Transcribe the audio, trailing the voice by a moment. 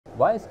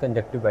Why is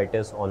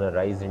conjunctivitis on a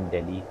rise in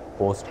Delhi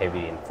post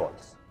heavy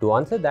rainfalls? To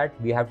answer that,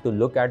 we have to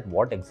look at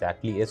what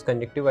exactly is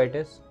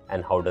conjunctivitis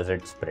and how does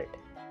it spread.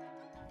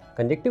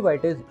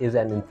 Conjunctivitis is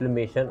an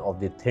inflammation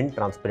of the thin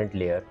transparent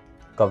layer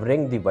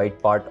covering the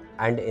white part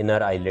and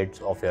inner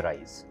eyelids of your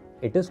eyes.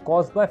 It is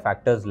caused by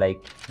factors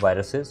like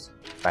viruses,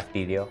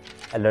 bacteria,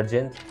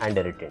 allergens and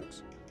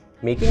irritants,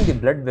 making the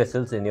blood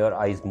vessels in your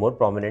eyes more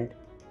prominent,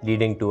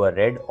 leading to a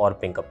red or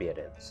pink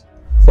appearance.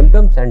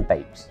 Symptoms and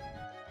types.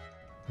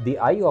 The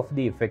eye of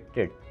the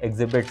affected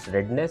exhibits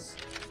redness,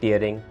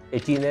 tearing,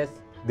 itchiness,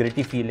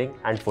 gritty feeling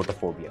and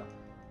photophobia.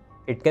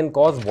 It can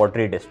cause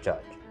watery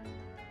discharge.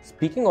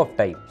 Speaking of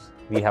types,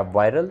 we have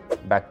viral,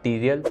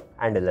 bacterial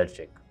and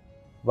allergic.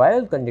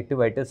 Viral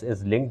conjunctivitis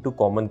is linked to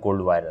common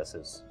cold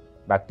viruses.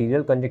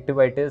 Bacterial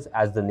conjunctivitis,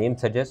 as the name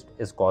suggests,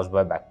 is caused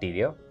by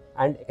bacteria,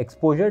 and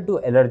exposure to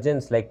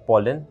allergens like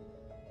pollen,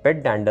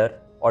 pet dander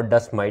or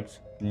dust mites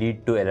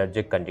lead to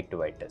allergic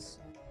conjunctivitis.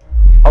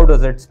 How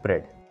does it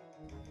spread?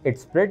 It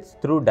spreads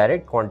through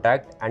direct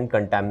contact and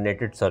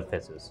contaminated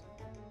surfaces.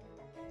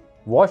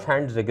 Wash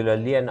hands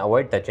regularly and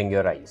avoid touching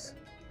your eyes.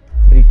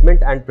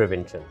 Treatment and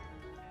prevention.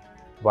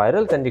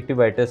 Viral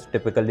conjunctivitis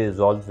typically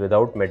resolves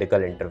without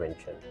medical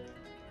intervention,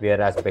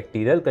 whereas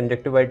bacterial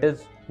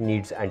conjunctivitis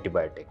needs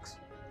antibiotics.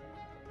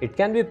 It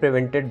can be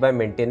prevented by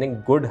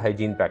maintaining good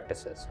hygiene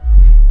practices.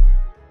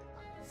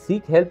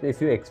 Seek help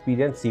if you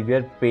experience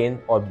severe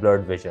pain or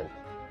blurred vision.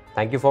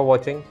 Thank you for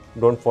watching.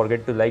 Don't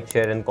forget to like,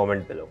 share and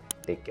comment below.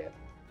 Take care.